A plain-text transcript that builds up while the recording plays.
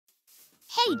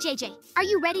Hey, JJ, are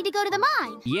you ready to go to the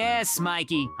mine? Yes,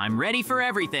 Mikey, I'm ready for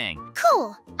everything.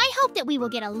 Cool. I hope that we will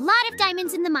get a lot of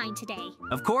diamonds in the mine today.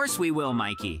 Of course we will,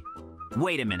 Mikey.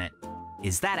 Wait a minute.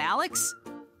 Is that Alex?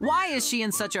 Why is she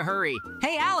in such a hurry?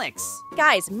 Hey, Alex!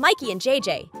 Guys, Mikey and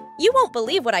JJ, you won't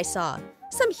believe what I saw.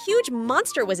 Some huge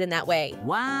monster was in that way.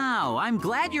 Wow, I'm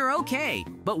glad you're okay.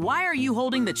 But why are you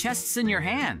holding the chests in your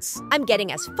hands? I'm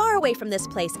getting as far away from this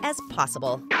place as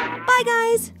possible. Bye,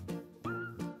 guys!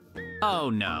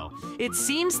 Oh no, it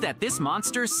seems that this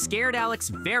monster scared Alex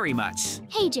very much.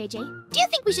 Hey, JJ, do you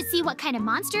think we should see what kind of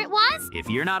monster it was? If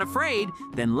you're not afraid,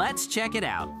 then let's check it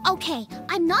out. Okay,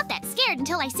 I'm not that scared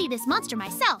until I see this monster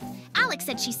myself. Alex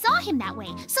said she saw him that way,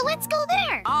 so let's go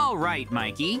there. All right,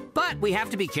 Mikey, but we have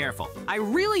to be careful. I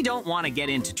really don't want to get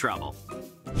into trouble.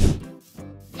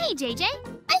 Hey, JJ,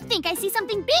 I think I see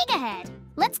something big ahead.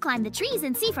 Let's climb the trees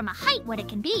and see from a height what it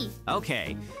can be.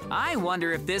 Okay, I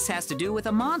wonder if this has to do with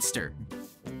a monster.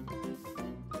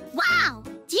 Wow!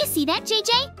 Do you see that,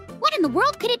 JJ? What in the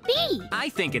world could it be? I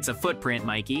think it's a footprint,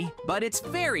 Mikey, but it's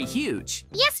very huge.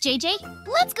 Yes, JJ.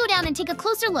 Let's go down and take a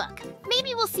closer look.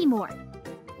 Maybe we'll see more.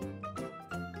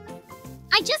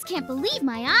 I just can't believe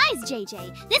my eyes,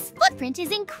 JJ. This footprint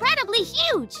is incredibly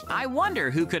huge. I wonder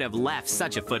who could have left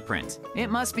such a footprint. It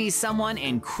must be someone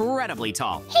incredibly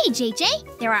tall. Hey,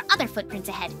 JJ, there are other footprints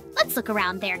ahead. Let's look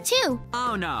around there, too.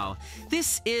 Oh no,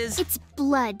 this is... It's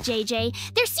blood, JJ.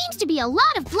 There seems to be a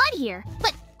lot of blood here.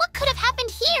 But what could have happened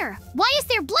here? Why is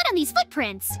there blood on these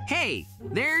footprints? Hey,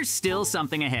 there's still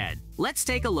something ahead. Let's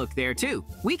take a look there, too.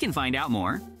 We can find out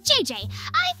more. JJ,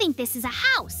 I think this is a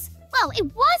house. Well,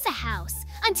 it was a house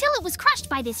until it was crushed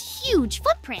by this huge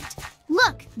footprint.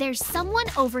 Look, there's someone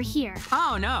over here.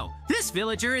 Oh no, this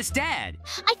villager is dead.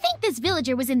 I think this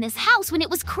villager was in this house when it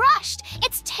was crushed.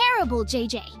 It's terrible,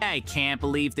 JJ. I can't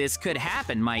believe this could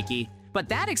happen, Mikey. But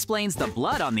that explains the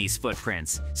blood on these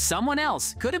footprints. Someone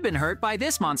else could have been hurt by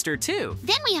this monster too.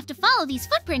 Then we have to follow these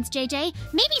footprints, JJ.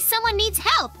 Maybe someone needs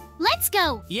help. Let's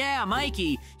go. Yeah,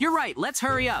 Mikey, you're right. Let's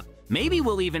hurry up. Maybe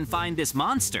we'll even find this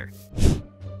monster.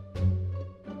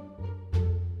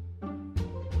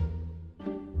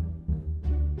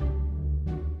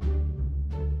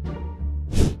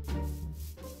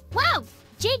 Wow!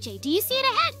 JJ, do you see it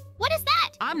ahead? What is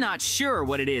that? I'm not sure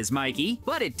what it is, Mikey,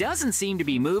 but it doesn't seem to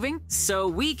be moving, so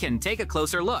we can take a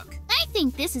closer look. I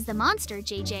think this is the monster,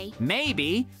 JJ.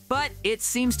 Maybe, but it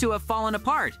seems to have fallen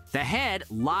apart. The head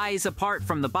lies apart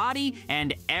from the body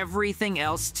and everything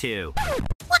else too.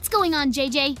 What's going on,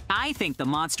 JJ? I think the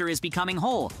monster is becoming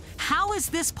whole. How is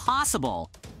this possible?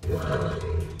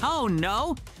 Oh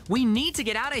no! We need to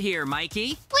get out of here,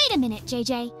 Mikey. Wait a minute,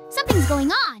 JJ. Something's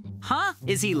going on. Huh?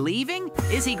 Is he leaving?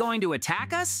 Is he going to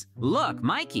attack us? Look,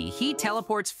 Mikey, he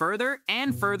teleports further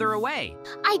and further away.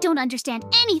 I don't understand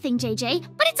anything, JJ,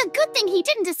 but it's a good thing he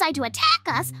didn't decide to attack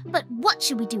us. But what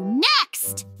should we do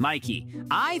next? Mikey,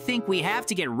 I think we have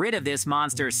to get rid of this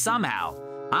monster somehow.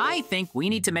 I think we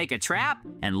need to make a trap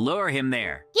and lure him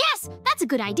there. Yes, that's a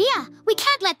good idea. We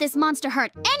can't let this monster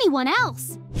hurt anyone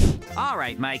else. All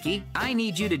right, Mikey, I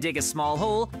need you to dig a small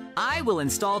hole. I will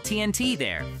install TNT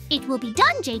there. It will be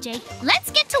done, JJ.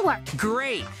 Let's get to work.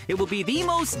 Great! It will be the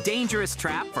most dangerous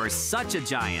trap for such a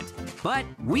giant. But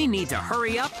we need to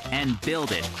hurry up and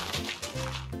build it.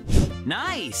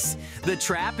 Nice! The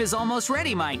trap is almost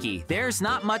ready, Mikey. There's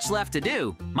not much left to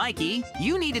do. Mikey,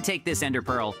 you need to take this ender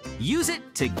pearl. Use it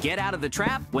to get out of the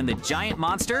trap when the giant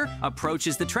monster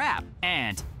approaches the trap.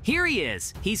 And here he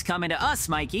is. He's coming to us,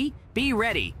 Mikey. Be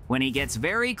ready when he gets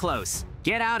very close.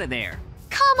 Get out of there.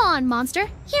 Come on, monster.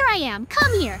 Here I am.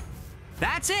 Come here.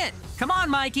 That's it. Come on,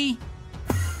 Mikey.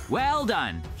 Well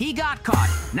done. He got caught.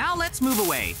 Now let's move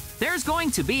away. There's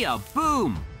going to be a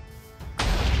boom.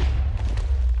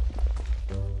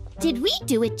 Did we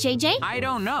do it, JJ? I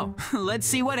don't know. Let's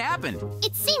see what happened.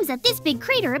 It seems that this big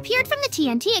crater appeared from the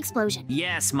TNT explosion.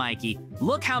 Yes, Mikey.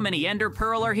 Look how many ender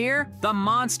pearl are here. The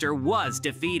monster was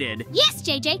defeated. Yes,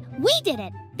 JJ, we did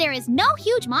it. There is no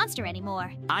huge monster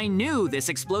anymore. I knew this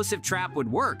explosive trap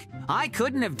would work. I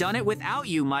couldn't have done it without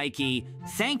you, Mikey.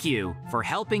 Thank you for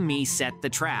helping me set the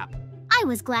trap. I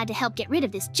was glad to help get rid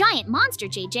of this giant monster,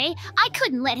 JJ. I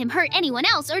couldn't let him hurt anyone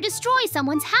else or destroy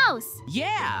someone's house.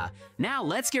 Yeah! Now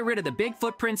let's get rid of the big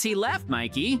footprints he left,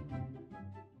 Mikey.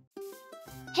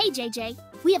 Hey, JJ,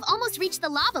 we have almost reached the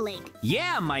lava lake.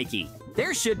 Yeah, Mikey.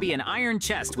 There should be an iron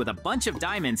chest with a bunch of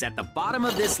diamonds at the bottom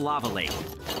of this lava lake.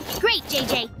 Great,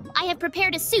 JJ. I have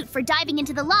prepared a suit for diving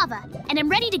into the lava, and I'm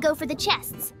ready to go for the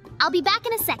chests. I'll be back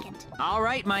in a second. All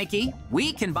right, Mikey.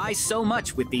 We can buy so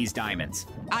much with these diamonds.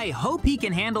 I hope he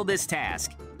can handle this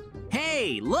task.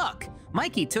 Hey, look!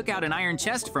 Mikey took out an iron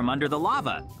chest from under the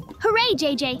lava. Hooray,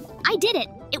 JJ! I did it.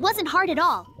 It wasn't hard at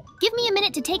all. Give me a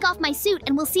minute to take off my suit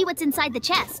and we'll see what's inside the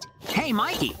chest. Hey,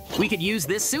 Mikey, we could use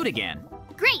this suit again.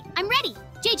 Great, I'm ready.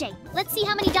 JJ, let's see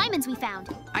how many diamonds we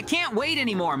found. I can't wait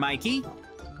anymore, Mikey.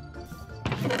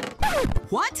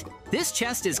 What? This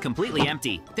chest is completely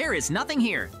empty. There is nothing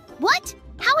here. What?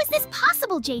 How is this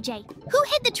possible, JJ? Who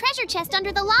hid the treasure chest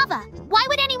under the lava? Why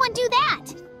would anyone do that?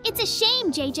 It's a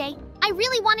shame, JJ. I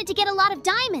really wanted to get a lot of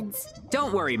diamonds.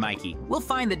 Don't worry, Mikey. We'll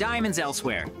find the diamonds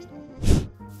elsewhere.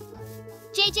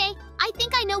 JJ, I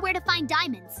think I know where to find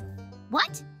diamonds.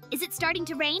 What? Is it starting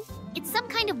to rain? It's some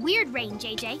kind of weird rain,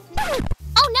 JJ.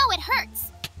 Oh no, it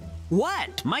hurts.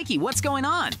 What? Mikey, what's going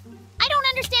on? I don't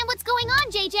understand what's going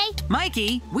on, JJ.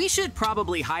 Mikey, we should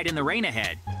probably hide in the rain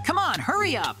ahead. Come on,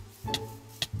 hurry up.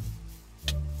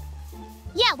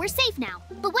 Yeah, we're safe now.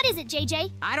 But what is it,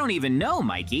 JJ? I don't even know,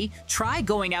 Mikey. Try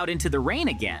going out into the rain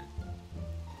again.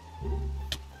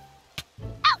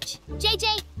 Ouch!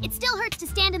 JJ, it still hurts to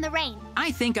stand in the rain.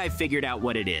 I think I figured out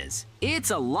what it is.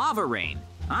 It's a lava rain.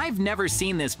 I've never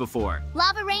seen this before.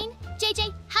 Lava rain?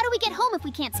 JJ, how do we get home if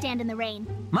we can't stand in the rain?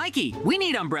 Mikey, we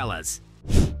need umbrellas.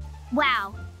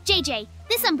 Wow. JJ,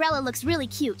 this umbrella looks really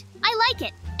cute. I like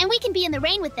it. And we can be in the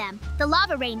rain with them. The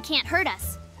lava rain can't hurt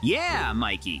us. Yeah,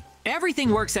 Mikey. Everything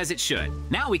works as it should.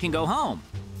 Now we can go home.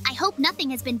 I hope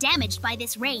nothing has been damaged by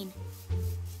this rain.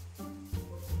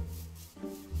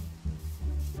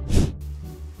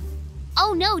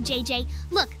 Oh no, JJ.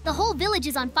 Look, the whole village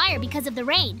is on fire because of the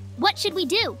rain. What should we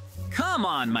do? Come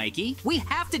on, Mikey. We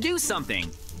have to do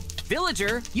something.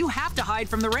 Villager, you have to hide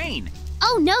from the rain.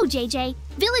 Oh no, JJ.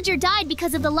 Villager died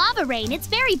because of the lava rain. It's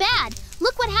very bad.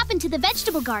 Look what happened to the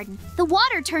vegetable garden. The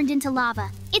water turned into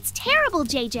lava. It's terrible,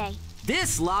 JJ.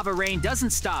 This lava rain doesn't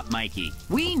stop, Mikey.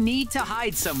 We need to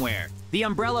hide somewhere. The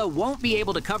umbrella won't be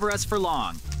able to cover us for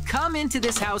long. Come into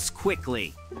this house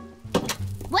quickly.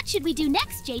 What should we do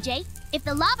next, JJ? If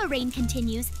the lava rain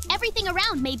continues, everything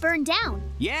around may burn down.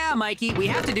 Yeah, Mikey, we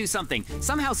have to do something.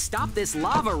 Somehow stop this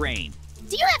lava rain.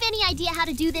 Do you have any idea how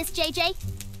to do this, JJ?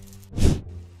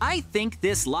 I think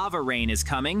this lava rain is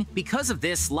coming because of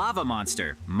this lava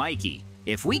monster, Mikey.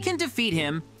 If we can defeat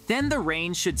him, then the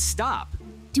rain should stop.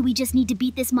 Do we just need to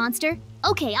beat this monster?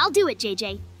 Okay, I'll do it,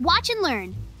 JJ. Watch and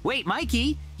learn. Wait,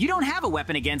 Mikey, you don't have a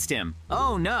weapon against him.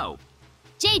 Oh, no.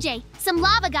 JJ, some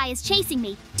lava guy is chasing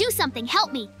me. Do something,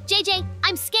 help me. JJ,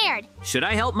 I'm scared. Should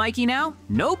I help Mikey now?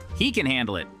 Nope, he can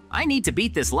handle it. I need to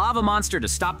beat this lava monster to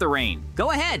stop the rain.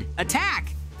 Go ahead,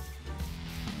 attack!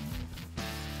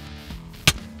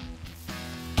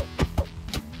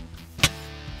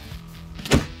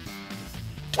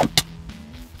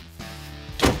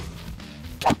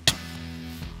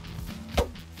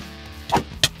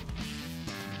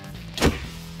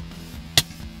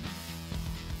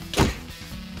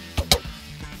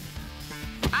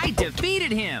 I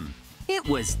defeated him! It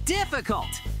was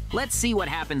difficult! Let's see what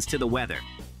happens to the weather.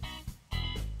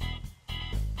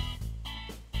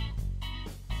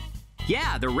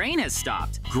 Yeah, the rain has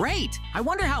stopped. Great! I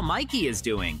wonder how Mikey is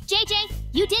doing. JJ,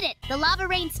 you did it. The lava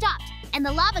rain stopped. And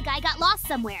the lava guy got lost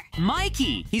somewhere.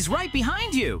 Mikey, he's right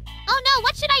behind you. Oh no,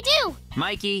 what should I do?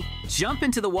 Mikey, jump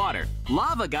into the water.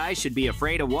 Lava guy should be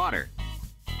afraid of water.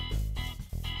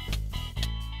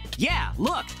 Yeah,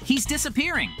 look, he's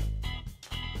disappearing.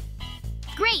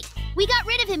 Great, we got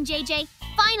rid of him, JJ.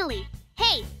 Finally.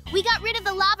 Hey, we got rid of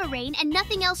the lava rain and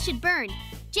nothing else should burn.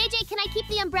 JJ, can I keep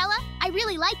the umbrella? I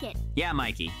really like it. Yeah,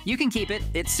 Mikey, you can keep it.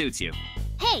 It suits you.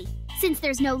 Hey, since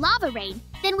there's no lava rain,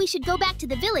 then we should go back to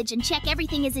the village and check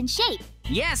everything is in shape.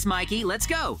 Yes, Mikey, let's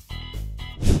go.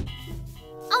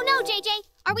 Oh no, JJ,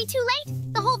 are we too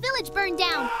late? The whole village burned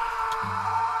down.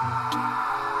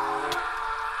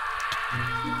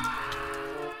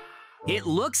 It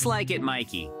looks like it,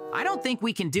 Mikey. I don't think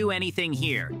we can do anything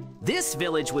here. This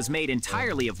village was made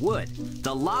entirely of wood.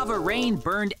 The lava rain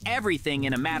burned everything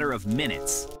in a matter of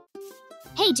minutes.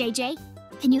 Hey, JJ,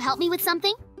 can you help me with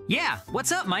something? Yeah,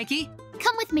 what's up, Mikey?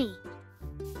 Come with me.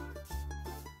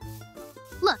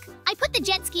 Look, I put the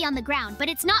jet ski on the ground, but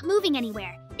it's not moving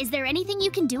anywhere. Is there anything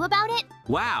you can do about it?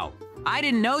 Wow, I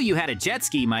didn't know you had a jet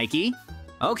ski, Mikey.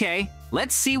 Okay,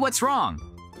 let's see what's wrong.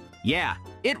 Yeah,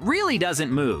 it really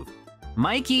doesn't move.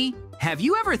 Mikey, have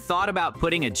you ever thought about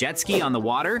putting a jet ski on the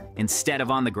water instead of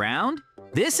on the ground?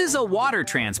 This is a water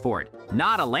transport,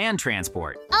 not a land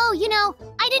transport. Oh, you know,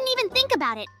 I didn't even think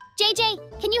about it.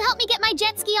 JJ, can you help me get my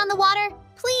jet ski on the water?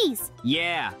 Please.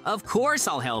 Yeah, of course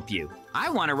I'll help you. I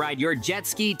want to ride your jet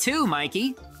ski too,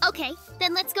 Mikey. Okay,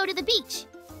 then let's go to the beach.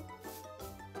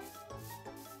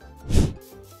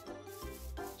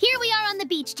 Here we are on the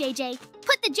beach, JJ.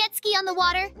 Put the jet ski on the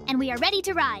water, and we are ready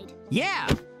to ride. Yeah,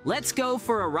 let's go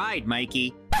for a ride,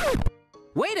 Mikey.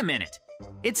 Wait a minute.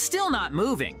 It's still not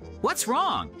moving. What's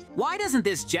wrong? Why doesn't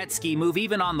this jet ski move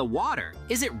even on the water?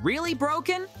 Is it really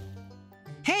broken?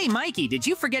 Hey, Mikey, did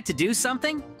you forget to do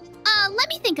something? Let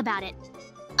me think about it.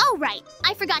 Oh, right.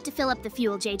 I forgot to fill up the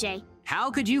fuel, JJ. How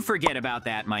could you forget about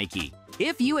that, Mikey?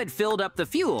 If you had filled up the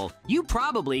fuel, you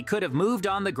probably could have moved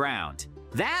on the ground.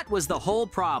 That was the whole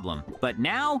problem. But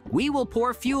now we will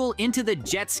pour fuel into the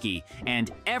jet ski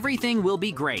and everything will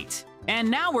be great.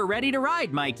 And now we're ready to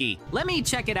ride, Mikey. Let me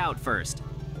check it out first.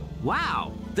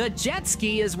 Wow, the jet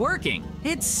ski is working.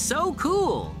 It's so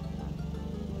cool.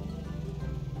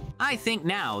 I think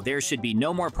now there should be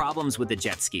no more problems with the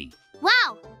jet ski.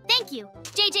 Wow, thank you.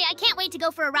 JJ, I can't wait to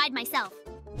go for a ride myself.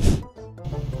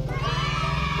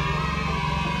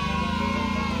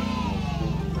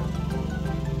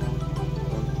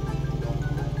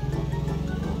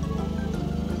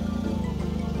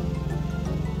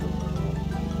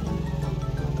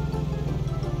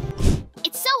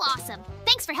 It's so awesome.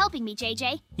 Thanks for helping me,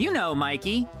 JJ. You know,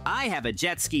 Mikey, I have a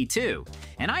jet ski too,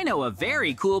 and I know a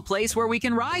very cool place where we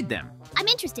can ride them. I'm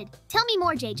interested. Tell me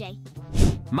more, JJ.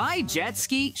 My jet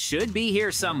ski should be here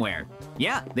somewhere.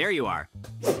 Yeah, there you are.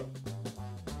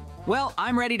 Well,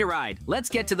 I'm ready to ride. Let's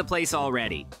get to the place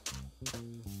already.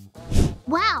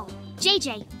 Wow,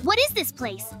 JJ, what is this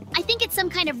place? I think it's some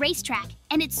kind of racetrack,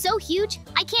 and it's so huge,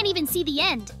 I can't even see the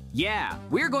end. Yeah,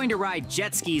 we're going to ride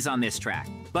jet skis on this track,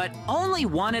 but only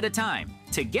one at a time.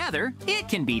 Together, it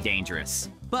can be dangerous.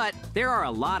 But there are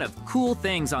a lot of cool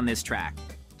things on this track.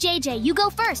 JJ, you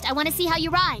go first. I want to see how you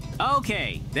ride.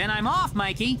 Okay, then I'm off,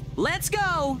 Mikey. Let's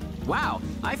go! Wow,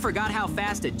 I forgot how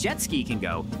fast a jet ski can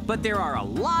go, but there are a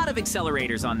lot of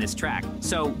accelerators on this track,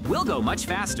 so we'll go much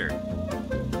faster.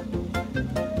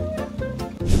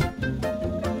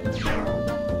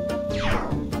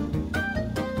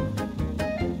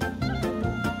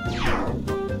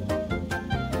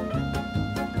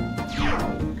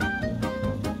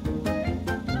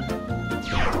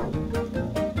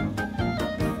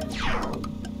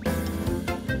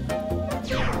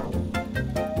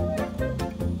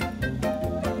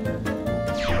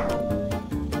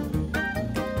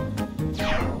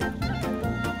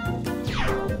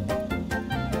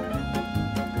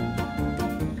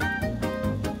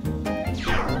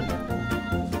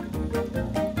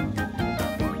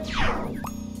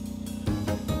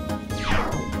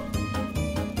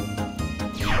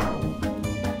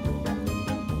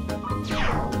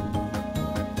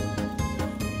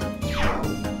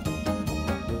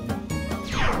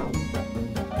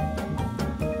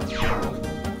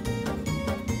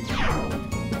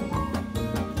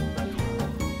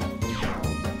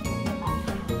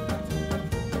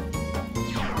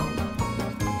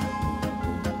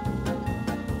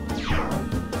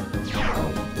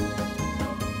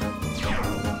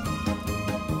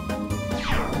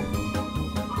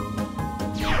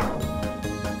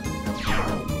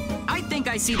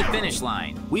 I see the finish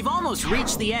line. We've almost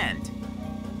reached the end.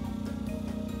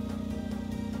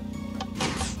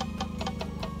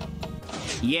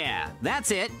 Yeah,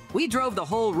 that's it. We drove the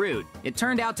whole route. It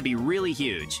turned out to be really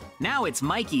huge. Now it's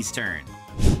Mikey's turn.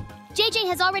 JJ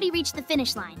has already reached the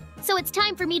finish line, so it's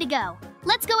time for me to go.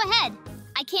 Let's go ahead.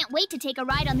 I can't wait to take a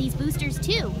ride on these boosters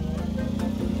too.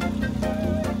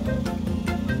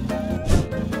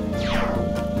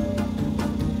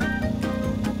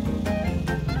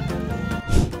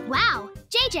 Wow,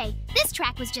 JJ, this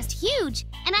track was just huge,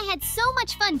 and I had so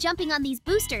much fun jumping on these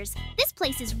boosters. This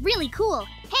place is really cool.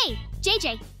 Hey,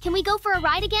 JJ, can we go for a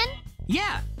ride again?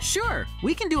 Yeah, sure.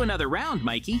 We can do another round,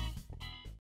 Mikey.